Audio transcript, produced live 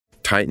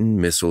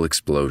Titan missile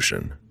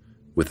explosion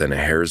within a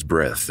hair's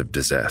breadth of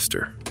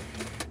disaster.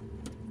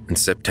 In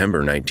September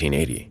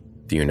 1980,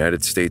 the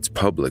United States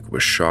public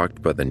was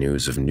shocked by the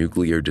news of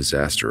nuclear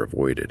disaster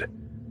avoided.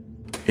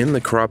 In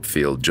the crop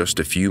field just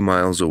a few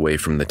miles away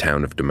from the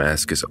town of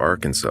Damascus,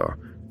 Arkansas,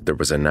 there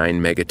was a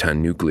 9-megaton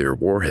nuclear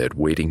warhead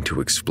waiting to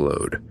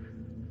explode.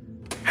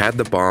 Had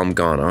the bomb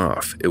gone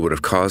off, it would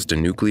have caused a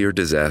nuclear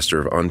disaster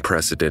of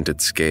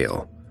unprecedented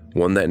scale,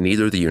 one that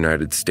neither the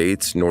United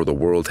States nor the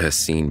world has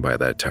seen by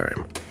that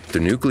time. The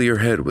nuclear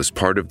head was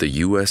part of the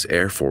U.S.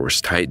 Air Force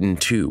Titan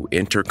II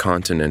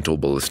intercontinental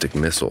ballistic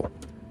missile.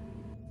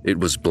 It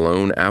was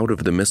blown out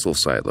of the missile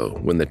silo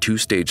when the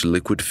 2-stage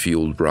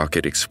liquid-fueled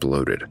rocket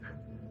exploded.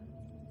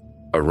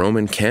 A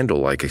Roman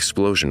candle-like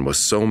explosion was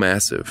so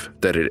massive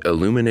that it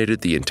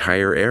illuminated the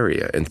entire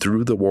area and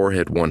threw the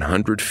warhead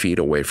 100 feet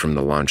away from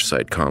the launch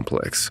site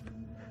complex.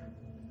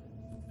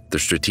 The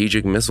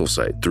strategic missile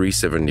site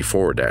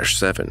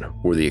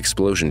 374-7, where the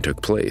explosion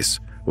took place,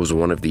 was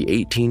one of the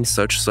 18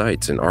 such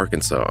sites in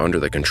Arkansas under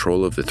the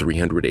control of the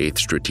 308th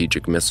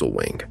Strategic Missile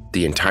Wing.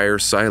 The entire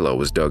silo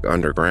was dug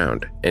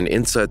underground and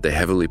inside the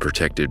heavily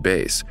protected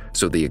base,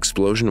 so the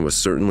explosion was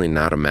certainly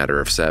not a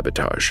matter of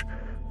sabotage.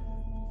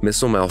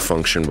 Missile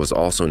malfunction was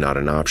also not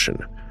an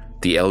option.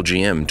 The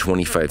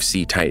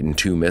LGM-25C Titan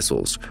II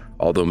missiles,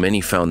 although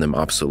many found them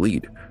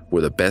obsolete, were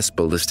the best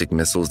ballistic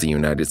missiles the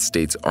United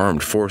States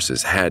Armed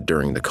Forces had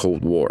during the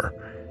Cold War.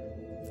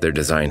 Their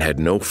design had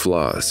no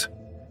flaws.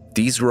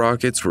 These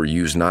rockets were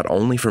used not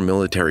only for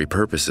military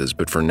purposes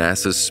but for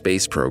NASA's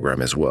space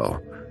program as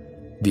well.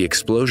 The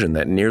explosion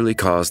that nearly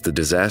caused the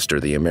disaster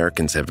the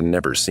Americans have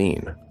never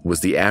seen was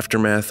the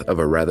aftermath of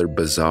a rather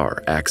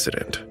bizarre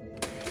accident.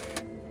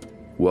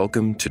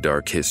 Welcome to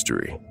Dark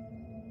History,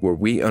 where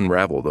we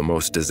unravel the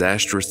most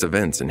disastrous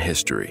events in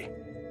history.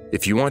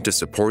 If you want to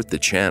support the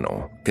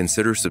channel,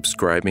 consider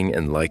subscribing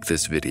and like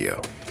this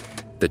video.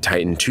 The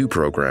Titan II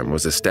program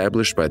was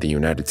established by the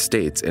United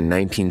States in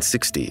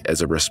 1960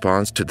 as a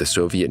response to the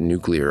Soviet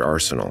nuclear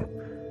arsenal.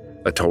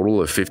 A total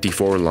of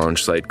 54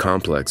 launch site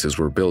complexes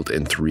were built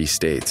in 3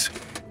 states.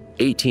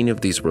 18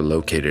 of these were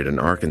located in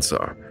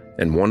Arkansas,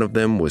 and one of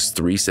them was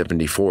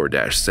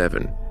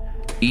 374-7.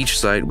 Each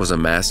site was a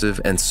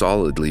massive and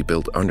solidly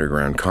built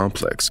underground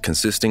complex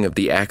consisting of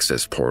the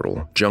access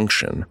portal,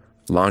 junction,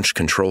 launch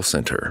control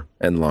center,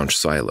 and launch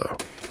silo.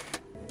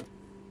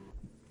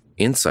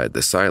 Inside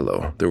the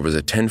silo, there was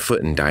a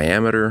 10-foot in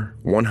diameter,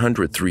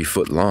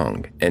 103-foot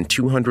long, and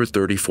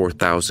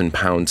 234,000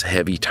 pounds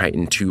heavy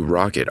Titan II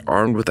rocket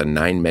armed with a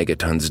 9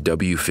 megatons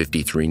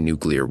W-53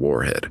 nuclear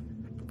warhead.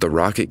 The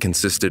rocket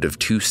consisted of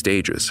 2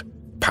 stages,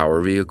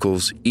 power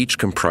vehicles, each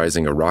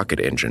comprising a rocket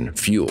engine,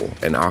 fuel,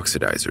 and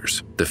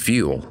oxidizers. The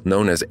fuel,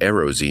 known as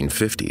Aerozine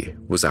 50,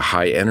 was a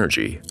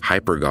high-energy,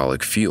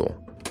 hypergolic fuel.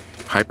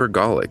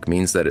 Hypergolic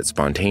means that it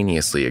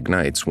spontaneously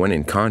ignites when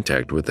in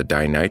contact with a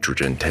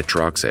dinitrogen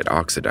tetroxide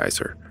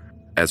oxidizer.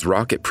 As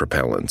rocket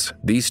propellants,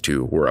 these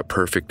two were a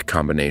perfect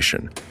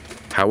combination.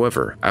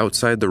 However,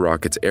 outside the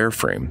rocket's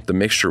airframe, the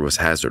mixture was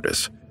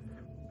hazardous.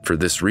 For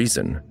this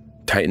reason,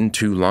 Titan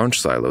II launch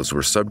silos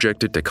were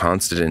subjected to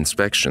constant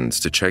inspections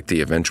to check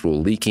the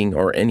eventual leaking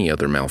or any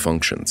other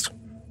malfunctions.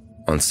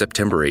 On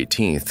September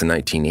 18,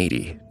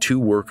 1980, 2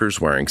 workers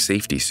wearing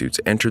safety suits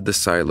entered the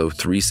silo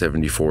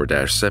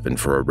 374-7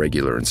 for a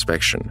regular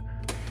inspection.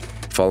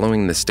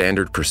 Following the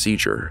standard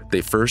procedure, they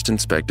first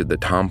inspected the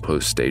tom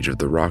post stage of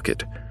the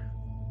rocket.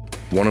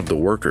 One of the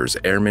workers,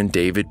 Airman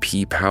David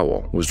P.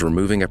 Powell, was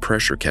removing a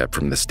pressure cap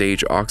from the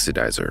stage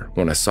oxidizer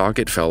when a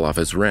socket fell off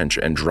his wrench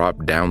and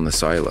dropped down the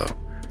silo.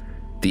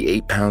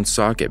 The 8-pound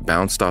socket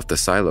bounced off the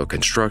silo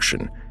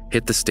construction,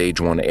 hit the Stage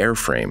 1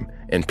 airframe,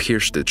 and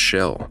pierced its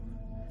shell.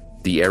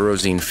 The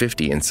Aerozine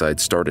 50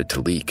 inside started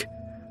to leak.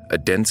 A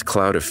dense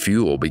cloud of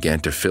fuel began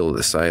to fill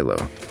the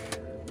silo.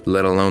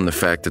 Let alone the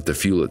fact that the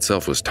fuel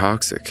itself was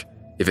toxic.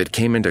 If it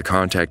came into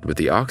contact with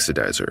the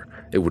oxidizer,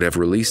 it would have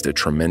released a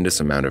tremendous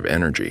amount of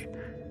energy.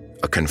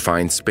 A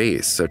confined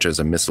space, such as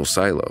a missile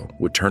silo,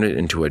 would turn it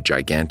into a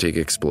gigantic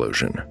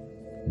explosion.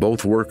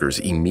 Both workers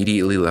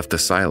immediately left the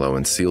silo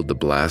and sealed the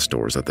blast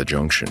doors at the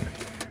junction.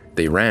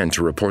 They ran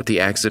to report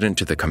the accident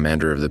to the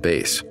commander of the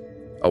base.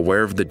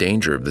 Aware of the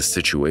danger of the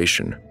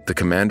situation, the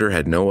commander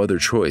had no other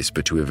choice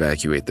but to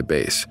evacuate the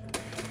base.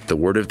 The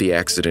word of the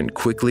accident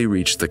quickly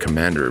reached the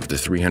commander of the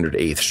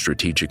 308th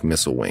Strategic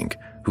Missile Wing,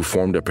 who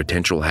formed a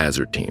potential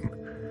hazard team.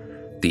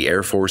 The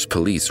Air Force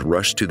police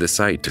rushed to the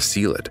site to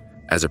seal it.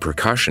 As a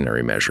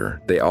precautionary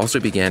measure, they also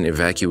began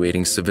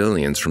evacuating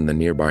civilians from the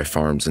nearby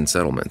farms and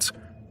settlements.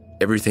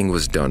 Everything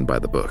was done by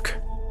the book.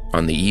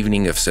 On the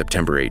evening of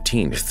September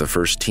 18th, the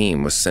first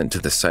team was sent to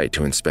the site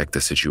to inspect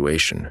the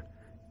situation.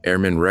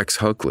 Airmen Rex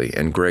Huckley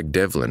and Greg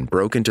Devlin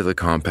broke into the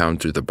compound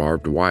through the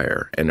barbed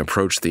wire and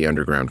approached the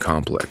underground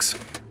complex.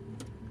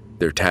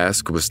 Their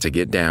task was to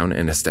get down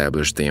and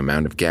establish the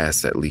amount of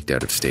gas that leaked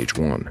out of Stage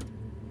 1.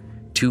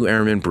 2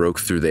 airmen broke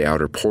through the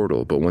outer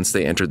portal, but once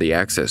they entered the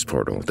access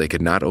portal, they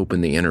could not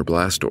open the inner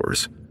blast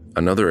doors.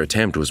 Another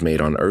attempt was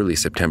made on early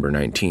September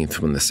 19th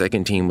when the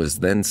second team was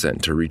then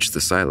sent to reach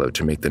the silo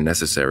to make the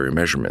necessary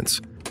measurements.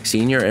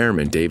 Senior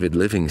Airman David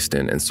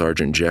Livingston and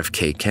Sergeant Jeff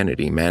K.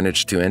 Kennedy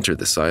managed to enter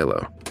the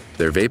silo.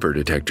 Their vapor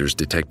detectors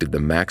detected the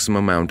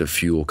maximum amount of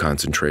fuel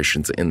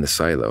concentrations in the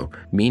silo,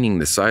 meaning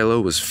the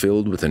silo was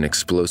filled with an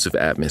explosive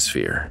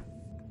atmosphere.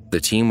 The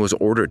team was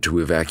ordered to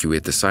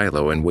evacuate the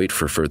silo and wait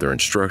for further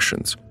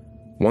instructions.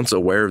 Once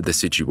aware of the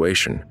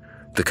situation,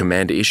 the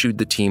command issued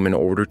the team an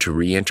order to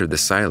re-enter the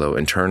silo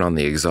and turn on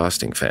the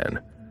exhausting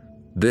fan.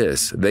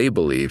 This, they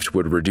believed,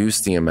 would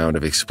reduce the amount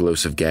of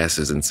explosive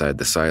gases inside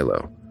the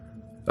silo.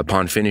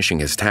 Upon finishing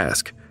his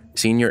task,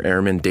 Senior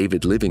Airman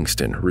David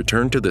Livingston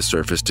returned to the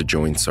surface to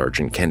join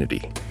Sergeant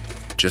Kennedy.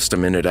 Just a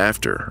minute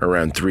after,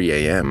 around 3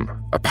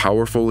 a.m., a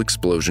powerful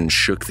explosion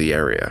shook the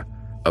area.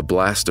 A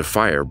blast of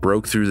fire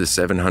broke through the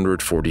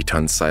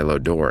 740-ton silo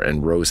door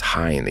and rose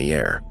high in the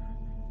air.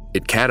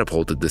 It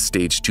catapulted the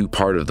Stage 2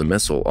 part of the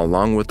missile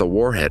along with the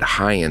warhead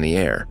high in the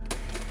air.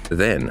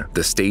 Then,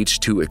 the Stage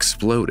 2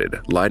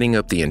 exploded, lighting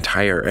up the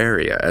entire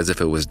area as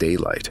if it was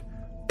daylight.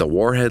 The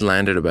warhead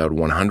landed about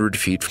 100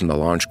 feet from the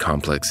launch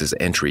complex's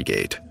entry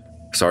gate.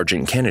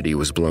 Sergeant Kennedy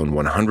was blown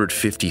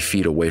 150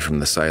 feet away from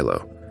the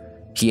silo.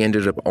 He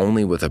ended up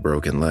only with a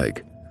broken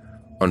leg.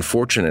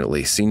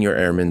 Unfortunately, Senior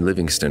Airman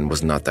Livingston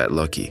was not that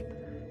lucky.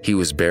 He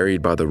was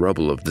buried by the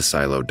rubble of the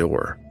silo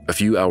door. A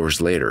few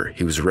hours later,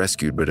 he was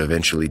rescued but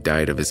eventually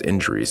died of his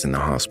injuries in the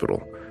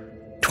hospital.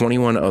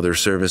 21 other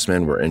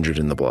servicemen were injured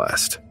in the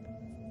blast.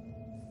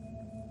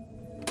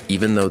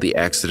 Even though the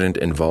accident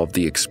involved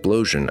the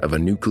explosion of a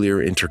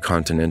nuclear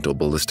intercontinental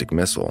ballistic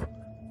missile,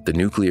 the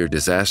nuclear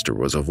disaster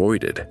was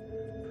avoided.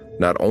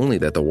 Not only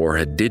that the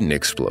warhead didn't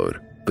explode,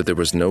 but there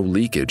was no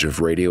leakage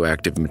of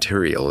radioactive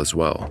material as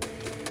well.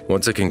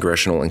 Once a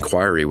congressional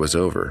inquiry was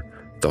over,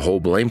 the whole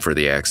blame for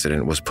the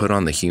accident was put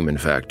on the human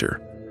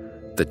factor.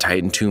 The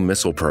Titan II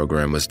missile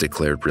program was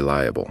declared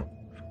reliable.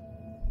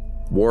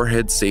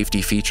 Warhead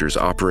safety features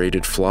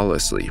operated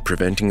flawlessly,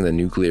 preventing the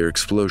nuclear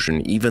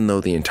explosion even though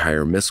the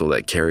entire missile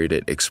that carried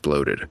it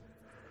exploded.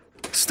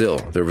 Still,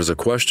 there was a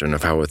question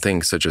of how a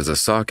thing such as a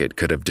socket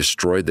could have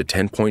destroyed the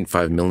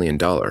 $10.5 million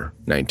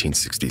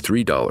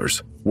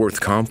 ($1963) worth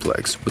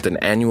complex with an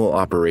annual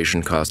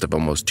operation cost of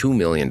almost $2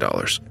 million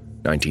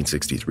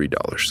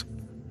 ($1963).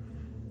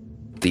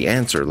 The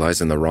answer lies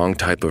in the wrong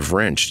type of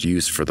wrench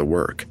used for the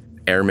work.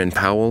 Airman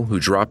Powell, who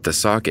dropped the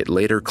socket,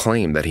 later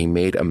claimed that he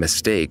made a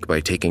mistake by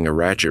taking a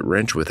ratchet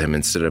wrench with him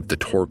instead of the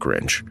torque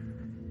wrench.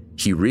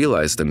 He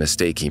realized the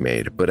mistake he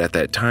made, but at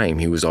that time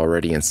he was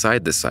already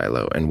inside the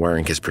silo and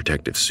wearing his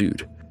protective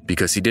suit.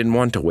 Because he didn't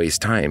want to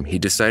waste time, he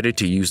decided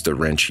to use the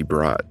wrench he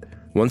brought.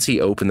 Once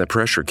he opened the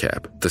pressure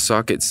cap, the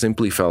socket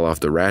simply fell off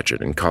the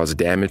ratchet and caused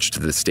damage to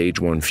the Stage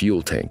 1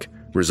 fuel tank,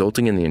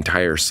 resulting in the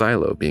entire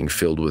silo being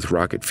filled with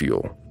rocket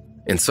fuel.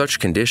 In such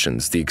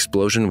conditions, the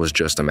explosion was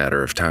just a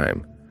matter of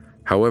time.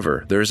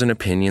 However, there is an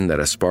opinion that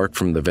a spark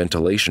from the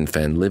ventilation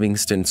fan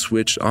Livingston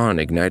switched on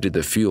ignited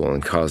the fuel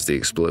and caused the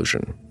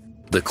explosion.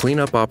 The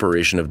cleanup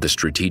operation of the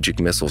Strategic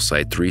Missile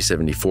Site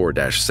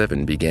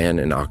 374-7 began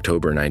in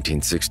October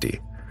 1960.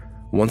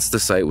 Once the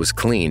site was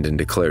cleaned and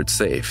declared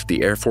safe,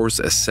 the Air Force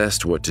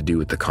assessed what to do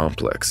with the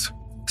complex.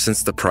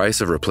 Since the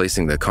price of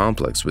replacing the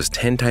complex was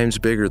 10 times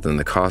bigger than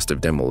the cost of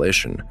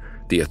demolition,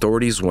 the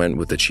authorities went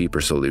with the cheaper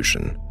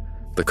solution.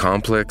 The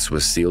complex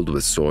was sealed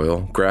with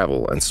soil,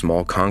 gravel, and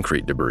small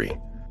concrete debris.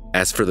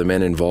 As for the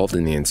men involved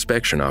in the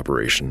inspection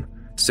operation,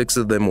 6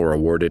 of them were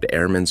awarded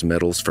Airmen's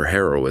Medals for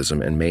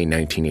Heroism in May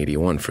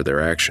 1981 for their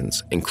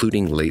actions,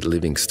 including late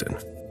Livingston.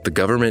 The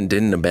government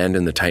didn't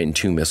abandon the Titan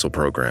II missile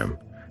program.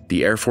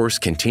 The Air Force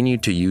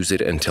continued to use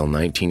it until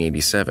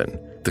 1987.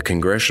 The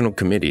Congressional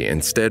Committee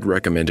instead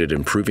recommended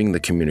improving the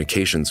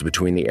communications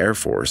between the Air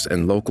Force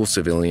and local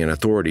civilian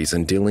authorities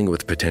in dealing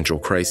with potential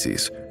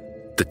crises.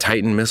 The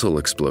Titan missile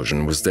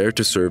explosion was there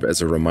to serve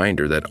as a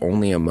reminder that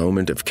only a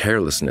moment of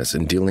carelessness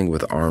in dealing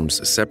with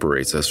arms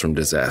separates us from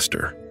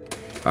disaster.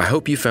 I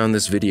hope you found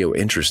this video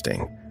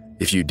interesting.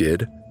 If you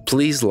did,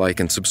 please like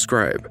and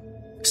subscribe.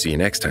 See you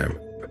next time.